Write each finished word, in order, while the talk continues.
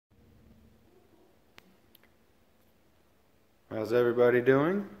How's everybody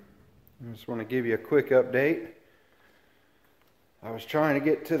doing? I just want to give you a quick update. I was trying to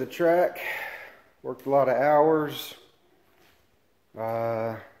get to the track, worked a lot of hours.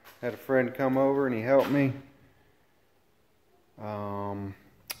 Had a friend come over and he helped me. So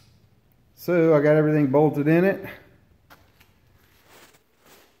I got everything bolted in it.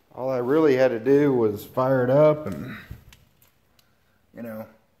 All I really had to do was fire it up and,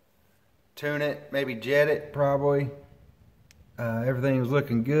 tune it, maybe jet it probably. Everything was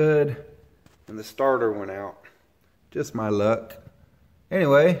looking good, and the starter went out. Just my luck.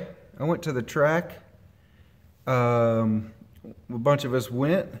 Anyway, I went to the track. A bunch of us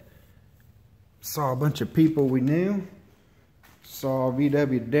went. Saw a bunch of people we knew. Saw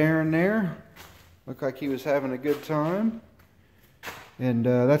VW Darren there. Looked like he was having a good time. And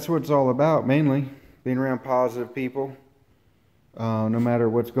that's what it's all about, mainly. Being around positive people. No matter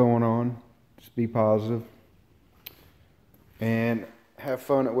what's going on, just be positive. And have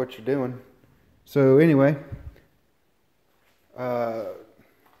fun at what you're doing. So anyway,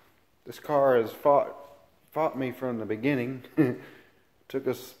 this car has fought me from the beginning. Took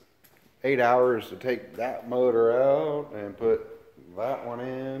us 8 hours to take that motor out and put that one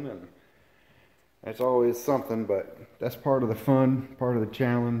in, and that's always something, but that's part of the fun, part of the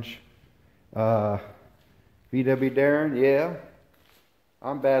challenge. VW Darren, yeah,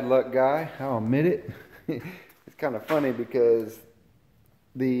 I'm a bad luck guy, I'll admit it. It's kind of funny because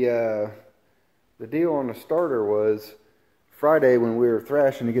the deal on the starter was Friday when we were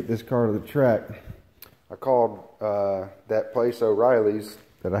thrashing to get this car to the track. I called that place, O'Reilly's,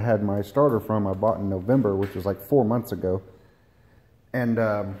 that I had my starter from. I bought in November, which was like 4 months ago. And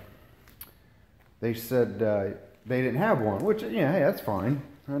they said they didn't have one, which, yeah, hey, that's fine.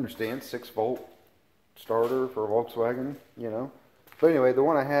 I understand, 6-volt starter for a Volkswagen, But anyway, the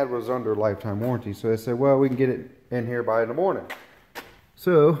one I had was under lifetime warranty, so they said, well, we can get it in here by the morning.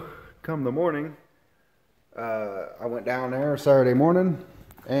 So, come the morning, I went down there Saturday morning,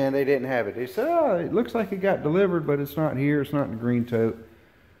 and they didn't have it. They said, oh, it looks like it got delivered, but it's not here, it's not in the green tote.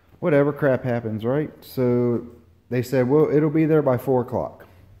 Whatever, crap happens, right? So, they said, well, it'll be there by 4 o'clock.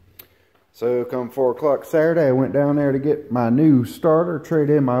 So, come 4 o'clock Saturday, I went down there to get my new starter,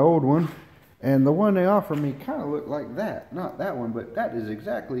 trade in my old one. And the one they offered me kind of looked like that. Not that one, but that is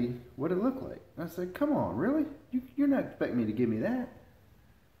exactly what it looked like. I said, come on, really? You're not expecting me to give me that?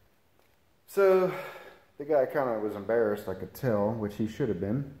 So, the guy kind of was embarrassed, I could tell, which he should have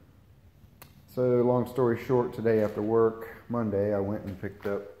been. So, long story short, today after work, Monday, I went and picked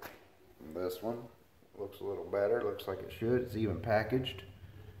up this one. Looks a little better, looks like it should. It's even packaged.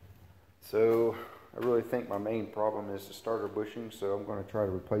 So, I really think my main problem is the starter bushing, so I'm going to try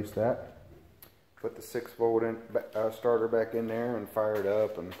to replace that. Put the 6-volt starter back in there and fire it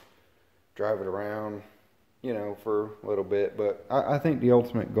up and drive it around, for a little bit. But I think the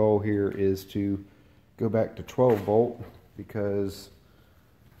ultimate goal here is to go back to 12-volt because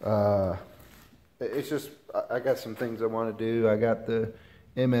it's just, I got some things I want to do. I got the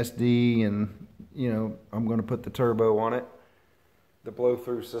MSD and, I'm going to put the turbo on it, the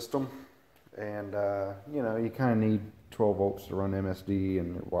blow-through system. And, you kind of need 12 volts to run MSD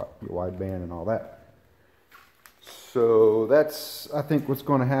and your wideband and all that. So that's, I think, what's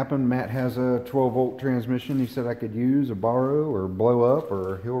going to happen. Matt has a 12 volt transmission he said I could use or borrow or blow up,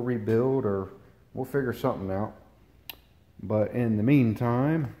 or he'll rebuild, or we'll figure something out. But in the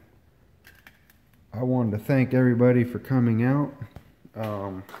meantime, I wanted to thank everybody for coming out.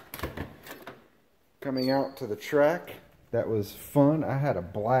 Coming out to the track. That was fun. I had a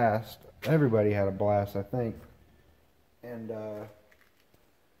blast. Everybody had a blast, I think. And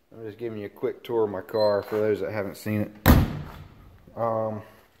I'm just giving you a quick tour of my car for those that haven't seen it.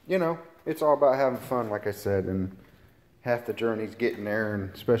 It's all about having fun, like I said, and half the journey's getting there,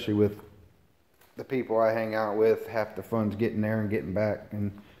 and especially with the people I hang out with, half the fun's getting there and getting back,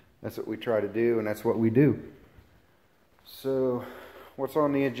 and that's what we try to do, and that's what we do. So, what's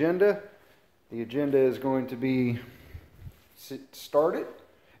on the agenda? The agenda is going to be start it.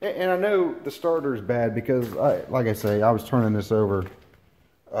 And I know the starter is bad because, like I say, I was turning this over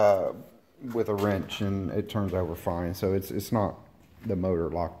with a wrench and it turns over fine. So it's not the motor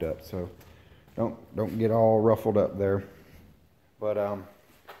locked up. So don't get all ruffled up there. But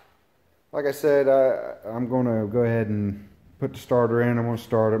like I said, I'm going to go ahead and put the starter in. I'm going to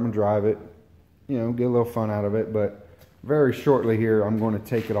start it. I'm going to drive it. Get a little fun out of it. But very shortly here, I'm going to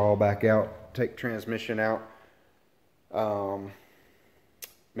take it all back out. Take transmission out.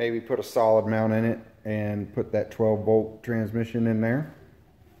 Maybe put a solid mount in it and put that 12 volt transmission in there.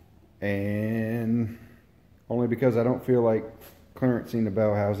 And only because I don't feel like clearancing the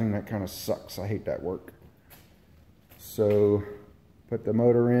bell housing, that kind of sucks. I hate that work. So put the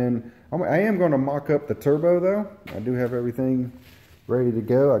motor in. I am going to mock up the turbo though. I do have everything ready to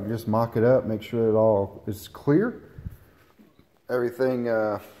go. I can just mock it up, make sure it all is clear. Everything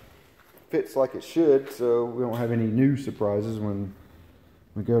fits like it should, so we don't have any new surprises when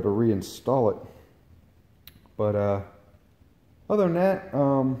we go to reinstall it. But other than that,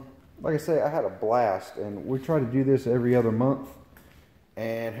 like I say, I had a blast, and we try to do this every other month.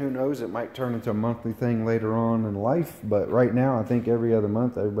 And who knows, it might turn into a monthly thing later on in life. But right now, I think every other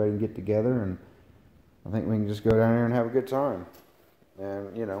month, everybody can get together, and I think we can just go down there and have a good time.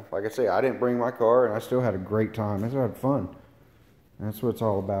 And, you know, like I say, I didn't bring my car, and I still had a great time. I still had fun. And that's what it's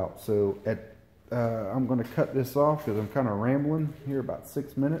all about. So I'm going to cut this off because I'm kind of rambling here about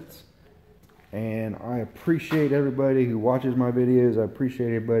 6 minutes. And I appreciate everybody who watches my videos. I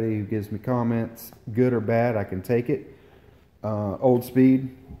appreciate everybody who gives me comments, good or bad. I can take it. Old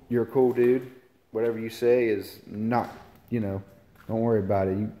Speed, you're a cool dude. Whatever you say is not, you know, don't worry about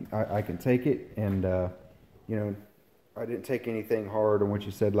it. I can take it, and you know, I didn't take anything hard on what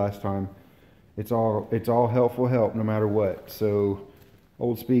you said last time. It's all helpful help no matter what. So,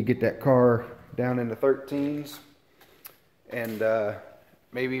 Old Speed, get that car down in the 13s and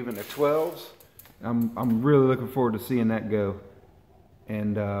maybe even the 12s. I'm really looking forward to seeing that go.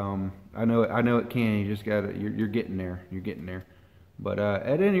 And I know it can. You just gotta. You're getting there. You're getting there. But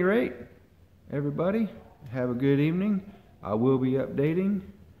at any rate, everybody, have a good evening. I will be updating,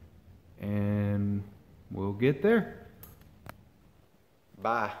 and we'll get there.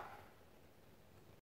 Bye.